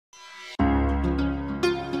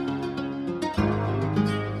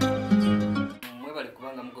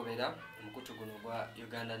kubanga mugobera omukutu guno gwa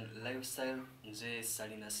Ugandan lifestyle nze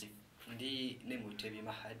Salinasi ndi ne Mutebi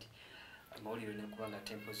Mahad amawulire ne kubanga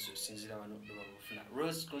temples sinzira wano bafuna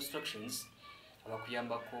Rose Constructions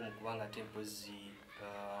abakuyambako mu kubanga temples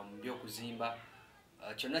byokuzimba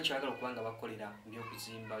kyonna kyagala kubanga bakolera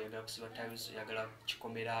byokuzimba yagala kusiba tiles yagala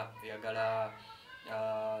kikomera yagala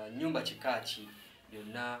nyumba kikachi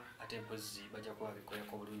byonna temples bajja kuba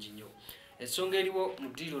bikoleko bulungi nnyo ensonga eriwo mu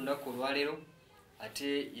diro ndako olwalero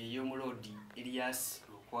ate yeyo mulodi Erias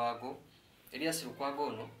Lukwago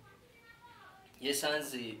ono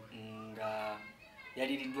yesanze nga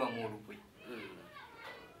yaliriddwa mu olukwe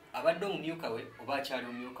abadde omumyuka we oba akyali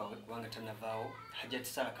omumyuka we kubanga tanavaawo Hajjati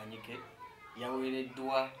Salakanyike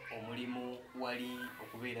yaweereddwa omulimu wali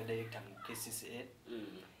okubeera director mu KCCA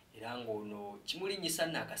era ng'ono kimulinnyisa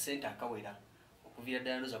n'akasente akawera okuviira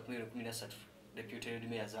ddala ndoza 2013 deputy head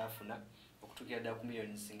mayor zaafuna okutuukira ddala ku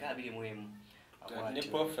millions nga 21 ne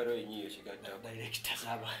profile yenyiyo kigatta director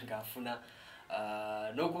z'abanga afuna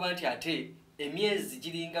n'okuba nti ate emyezi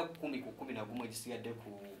giringa 10 ku 11 egisigadde ku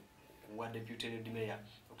wa deputy head mayor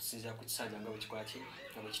okusinziira ku kisanja nga bwe kikola ki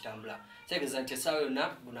nga bwe kitambula kitegeeza nti essaawa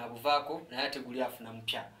yonna guno abuvaako naye ate guli afuna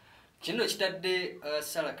mupya kino kitadde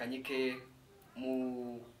Salakanyike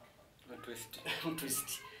mu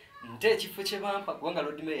twist nte ekifo kye bampa kubanga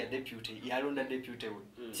Lord Mayor deputy yalonda deputy we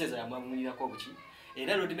kiseza yamwamulirako buki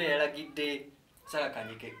era Lord Mayor yalagidde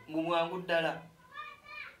Salakanyike mu mwangu ddala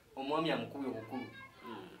omwami amukubye obukulu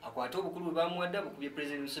akwate obukulu bwe bamuwadde bukubye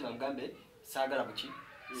president Museveni amugambe saagala buki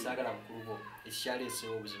saagala bukulu bwo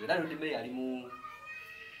ekikyaleesewo obuzibu era Lord Mayor ali mu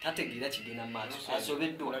tategeera kigenda mu maaso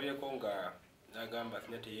asobeddwa olabyeko nga n'agamba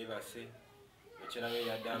sina teyeebase ekyalabe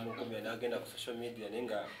yaddamu okumya n'agenda ku social media naye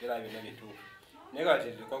nga era byonna bituufu naye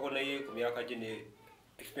kati Lukwago naye ku myaka gye ne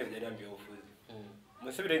experience yali ambyobufuzi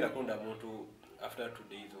Museveni ayinza kulonda muntu after 2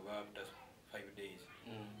 days oba after 5 days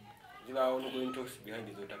zibaawo ongoing talks behind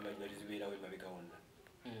the otamanyi bali zibeerawo emabega wonna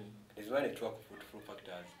ezibane tuwa ku fruitful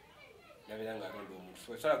factors nabeera nga alonda omuntu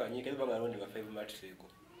so Salakanyike ziba nga alondebwa 5 months ago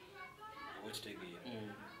oba okitegeera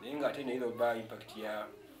naye nga ate neyiza oba impact ya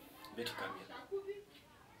betikamya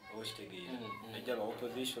oba okitegeera najja ba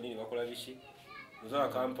opposition ne bakola biki muzola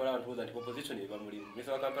Kampala ntuuza nti opposition eba mulimu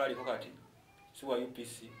misa wa Kampala aliko kati si wa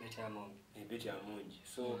UPC beti amungi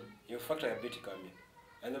so yo factor ya betikamya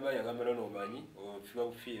ayinza ba yagamba n'omanyi ofiba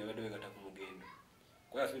bufiire badde wegata ku mugendo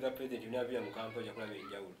kwa asubiza president yunavya mu Kampala ja kulaba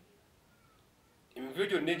enjawulo emivyo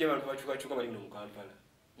gyonna egy'abantu bakyukakyuka bali mu Kampala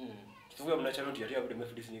kituvuga munakyalo nti yali yabudde mu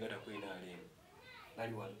FDC nigata kwena alemu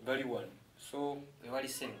bali one so ewali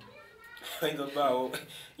sente ayinza obbaawo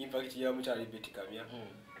impact ya mukyali betikamya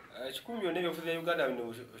kikumi byonna ebyobufuzi bya Uganda bino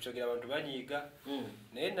okyogera abantu banyiiga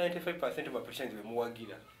naye 95% of politicians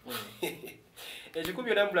bemuwagira ekikumi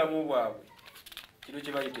byonna mu bulamu bwabwe kiro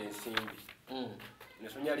kye bayita ensimbi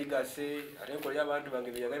nesonya ligase ate enkola y'abantu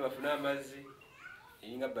bange beyagali bafuna amazzi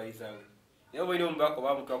eringa bayizawe naye oba olina omubaka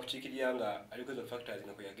oba muntu akukiikirira nga aliko ezo factors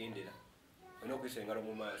nga kwe yagendera olina okuyisa engalo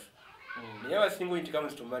mu maaso naye abasinga nti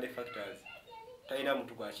kamuzitumane factors talina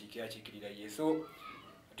muntu gwakiikirira ye so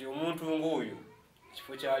kati omuntu ng'oyo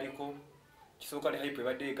ekifo kyaliko kisooka ne hype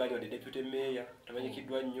ebadde eganya wadde deputy mayor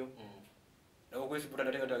tamanyikiddwa nnyo nawe okwesiputa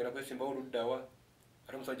nateeka ntagenda kwesimbawo oluddawa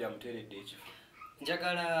ate omusajja amuteeredde ekifo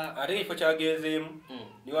njagala ate ekifo kyagenzeemu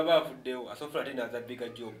niwaba avuddewo asobola ate naza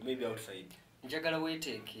bigger job maybe outside njagala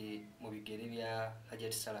weeteeke mu bigere bya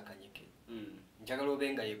Hajjati Salakanyike njagala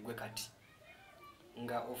obe nga yeggwe kati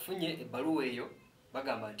nga ofunye ebbaluwa eyo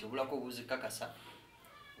bagamba nti obulako obuzikakasa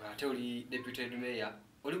ng'ate oli deputy mayor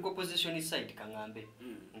oli ku opposition side kaŋŋambe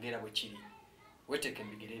ng'era bwe kiri weeteeke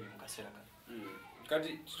mu bigere ebyo mu kaseera kano kati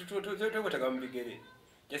twekwetega mu bigere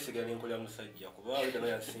jasigala n'enkola musajja kuba awedde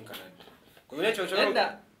yasinkanadde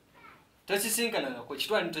edda tosisinkanangako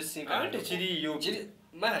kitwale ntosisinkananga ate kiriyo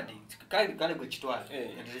Mahadi kale gwe kitwale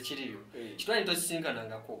ate tekiriyo kitwale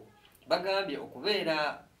ntosisinkanangako bagambye okubeera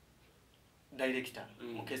director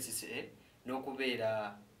mu KCCA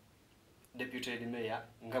n'okubeera deputy mayor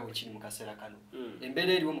nga bwe kiri mu kaseera kano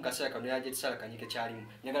embeera eriwo mu kaseera kano Hajjati Salakanyike kyalimu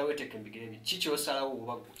njagala weeteeke mu bigere byo kikyosalawo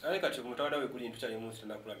oba gwe ale kati mutawala we kuli ntukyali munsi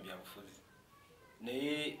tanakula mu byabufuzi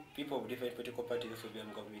naye people of different political parties also be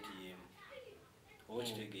mu government yemu oba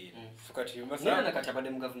kitegeera so kati mbasa kati abadde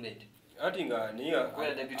mu government ati nga naye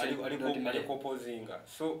aliko opposinga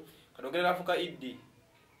so kadogera afuka iddi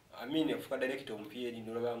afuka director omupieri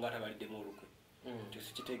nolaba nga atabaliddemu olukwe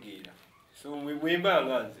tesikitegeera so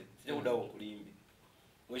mwembanga nze sijja kuddawo nkulimbe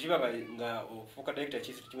wekibaba nga ofuka director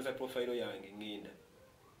kimusa profile yange ngenda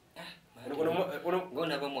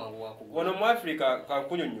ono mu Africa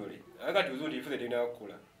kankunyonnyole akati uzundi ifuze tena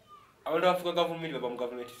kukola abantu afuka government baba mu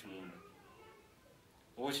government simunda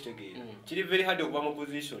okitegeera kiri very hard okuba mu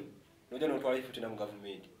position noja notwala ifuti na mu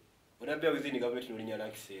government onabya within government nolinya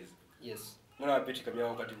laxes mwana Betty Kamya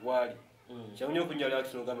wakati bwali kyamunyo okunya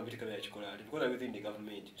lax n'ogamba Betty Kamya yakikola ati because within the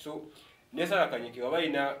government so nesala kanyike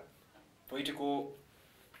wabaina political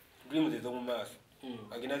dreams ezomu maaso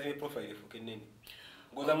agenda zibe profile fuke nene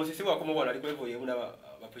ngoza musisi wakomo bwana alikwevo yebuna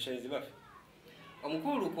ba pressures bafe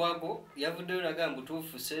omukulu Lukwago yavuddeyo nagamba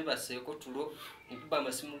butuufu sebaseeko tulo nkuba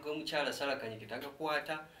amasimu g'omukyala Sala Kanyike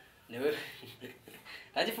tagakwata newe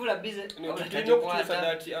agifuula bize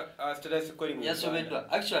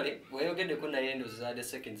yasobeddwa actually weyogeddeko naye endozi zaadde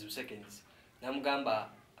seconds namugamba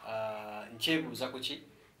nkyebuuza ku ki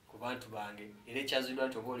ku bantu bange era ekyazuddwa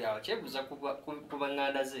nti oba oli awo kyebuuza ku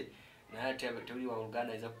baŋŋanda ze naye ate toli wa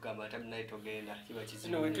Uganda ayinza kugamba ate munaye togenda kiba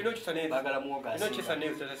kizibubaagala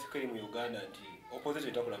muwogaasikweri mu Uganda nti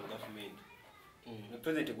opposition etakola mu government ne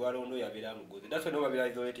president gwalondo yabeera amugoze that's why nobabeera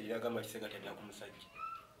isolated yagamba Kisega tadda ku musajja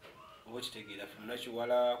oba okitegeera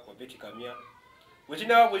funakiwala kwa Betty Kamya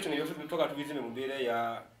wekinawa bwekyo nebyotoka tubizime mu mbeera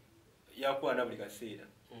yakwana buli kaseera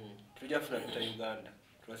tujja funa tuta Uganda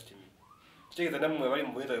trust me kitegeeza nammwe bali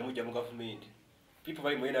mu bwenza bemujja mu government people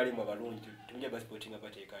bali mwena ali mu abalungi tumujja basporting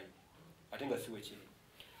abateekayo ate nga siwe kiri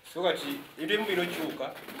so kati ebyo ebimu bino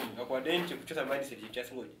kyuka akwadde nti kukyusa mindset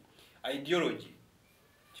ekyasinga ideology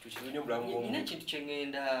kitu kizinyo obulamu nina ekintu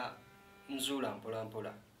kyengenda nzuula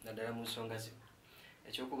mpolampola naddala mu nsonga zino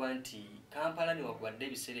ekyokuba nti Kampala niwakubadde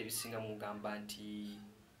ebiseera ebisinga mugamba nti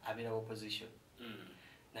abeera opposition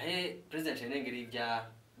naye president ena engeri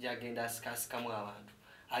gyagenda asikasikamu abantu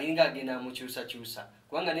alinga agenda mukyusakyusa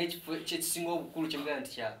kubanga n'ekifo kyekisinga obukulu kyemugamba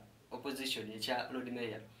nti kya opposition ekya Lord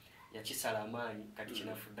Mayor yakisala amaanyi kati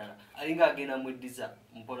kinafu ddala alinga agenda mweddiza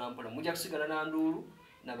mpolampola mujja kusigala nanduulu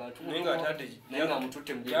nabantu naye nga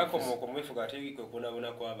mututte yakomoka omwefuga ate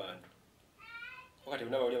kwekubonaabona kw'abantu wakati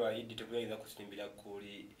bonna bawulya bayiddi tebuyinza kusimbira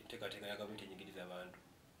kuli enteekateeka ya gavumenti enyigiriza abantu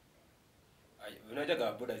bonna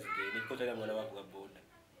jaga boda zigende kikotalira mwana wavuga boda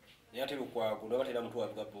naye ate Lukwago nobatera muntu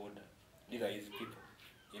wavuga boda these are his people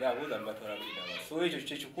era abuuza mubatwala bulirawa so ekyo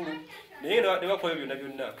kyekikulu naye ne bakola byonna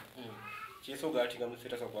byonna kyesoga ati nga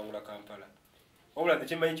musetaso kuwangula Kampala wabula nze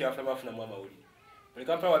kimanyi kyafuna bafunamu amawulire buli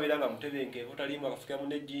Kampala wabeera nga mutebenkeevu talimu akafukira mu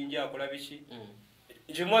nejjinja akola biki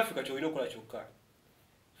ekyo mu Africa kyolina okukola kyokka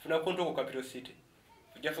funa kontoko capital city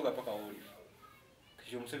ojja fuga paka wolifu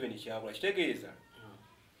ekyo Museveni kyabula kitegeeza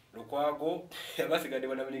Lukwago abasigadde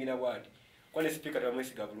banamunigina bwati kwa ne speaker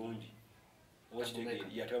tebamwesiga bulungi oba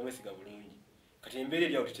kitegeera tebamwesiga bulungi kati embeera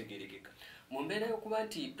eryawo titegeerekeka mu mbeera y'okuba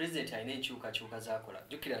nti president alina enkyukakyuka z'akola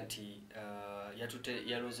jjukira nti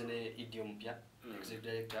yalooze ne idi omupya executive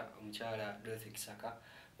director omukyala Dorothy Kisaka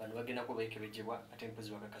bano bagendako beekebejjebwa ate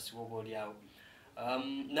mpozi bakakasibwa oba oliawo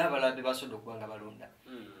n'abalala be basobodde okuba nga balonda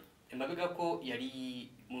emabegako yali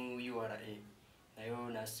mu URA nayo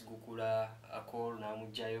n'asigukula akol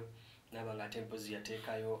n'amugjayo n'aba nga ate mpozi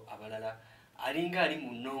yateekayo abalala alinga ali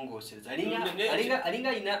mu nnongoosereza alinga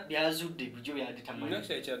alina byazudde bulijjo byaditamanyi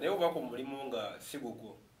naye oba ku mulimu nga si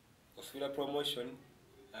gugwo osubira promotion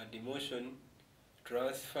demotion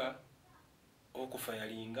transfer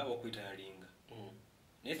okufayalinga okuyitayalinga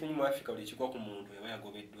naye simanyi mu Africa buli kigwa ku muntu yaba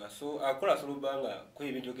yagobeddwa so akola asobola nga ku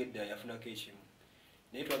ebintu ogedda yafunako ekimu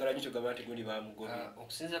naye twagala nnyo kyogamba nti gundi bamugobye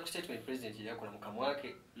okusinziira ku statement president yakola mu kamwa ke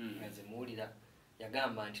nga ze muwulira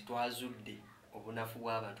yagamba nti twazudde obunafu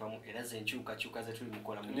bw'abantu amu era ze enkyukakyuka ze tuli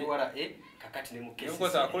mukola mu URA kakati ne mu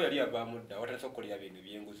kesi akolo yali avamudda watanisa okukolera bintu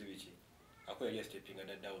byenguzi biki akolo yali stepping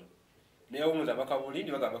down naye omuza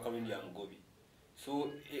bakabulindi bagamba bakabulindi amugobye so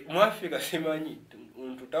mu Africa simanyi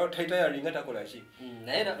muntu taitayalinga takola ki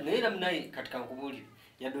naye namunaye katika nkubulire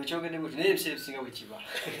yadde okyogedde buti naye ebiseera ebisinga bwe kiba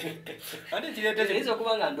ate kireeta eyinza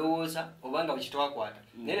okuba nga ndowooza oba nga bwekitwakwata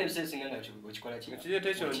naye n'ebiseera ebisinga nga okikola kireeta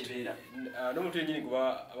ekyo nti n'omuntu yennyini kuba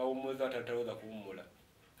abawummuza atatawooza kuwummula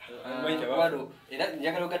wano era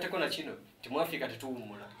njagala ogatteko na kino nti mu Africa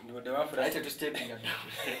tetuwummula naye tetusitepinga ddawo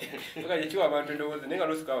kyekiwa abantu endowooza naye nga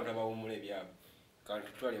lwosika abantu abawummula ebyabwe kantu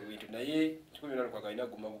tutwale ebintu naye kikumi na Lukwago alina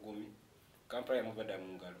guma bugomi Kampala yamuvadda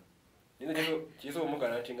mu ngalo naye kisobola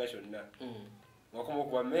omugala nti nga kyonna wakoma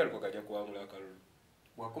okuba meya Lukwago ajja kuwangula akalulu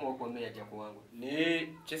wakoma okuba meya ajja kuwangula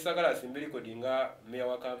naye kyesagala asimbe likodi nga meya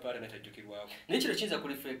wa Kampala nakyajjukirwako naye kino kiyinza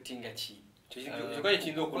kureflectinga ki kyokka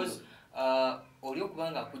kiyinza okulu oli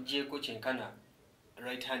okuba nga akuggyeko kyenkana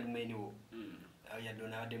right hand man wo yadde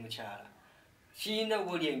onaabadde mukyala kiyina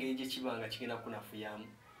oba oli engeri gye kiba nga kigenda kunafuyamu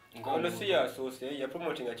ono si yasoose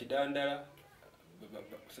yapromotinga kidandala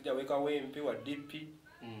musajja weka wempe wa DP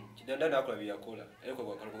kidandala nakola byeyakola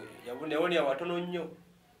yabonewonya watono nnyo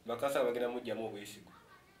bakasa bagenda mujjamu obwesigo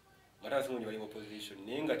ngataasimunyi bali opposition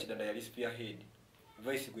naye nga kidandala yali spearhead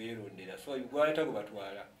vice gwe yerondera so gwaleta gwe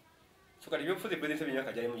batwala so kati byobufuzi president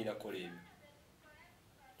emyaka gyalimu nyina kukola ebyo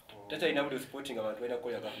tatalina buli supporting abantu balina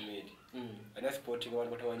kukolera gavumenti alina supporting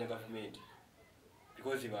abantu batawanya gavumenti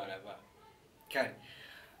because balaba kale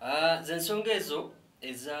ze ensonga ezo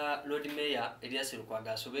eza Lord Mayor Erias Lukwago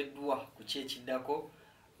asobeddwa ku kyekiddako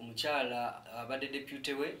omukyala abadde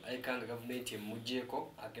deputy we ayikanga gavumenti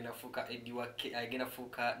emujjeeko agenda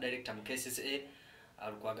fuuka director mu KCCA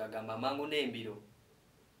Lukwago agamba amangu n'embiro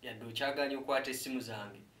yadde okyaganya okwata essimu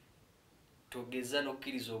zange togeza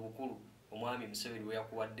n'okkiriza obukulu omwami Museveni we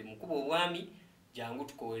yakuwadde mukuba obwami jangu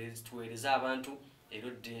tuweereze abantu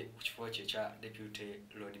erodde ku kifo kye kya deputy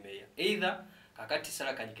Lord Mayor either kakati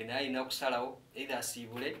salakanyike naye alina okusalawo either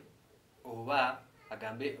asiibule oba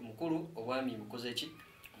agambe mukulu obwami bukoze ki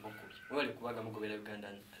bukuli wali kubaga mugobera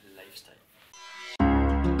Ugandan lifestyle.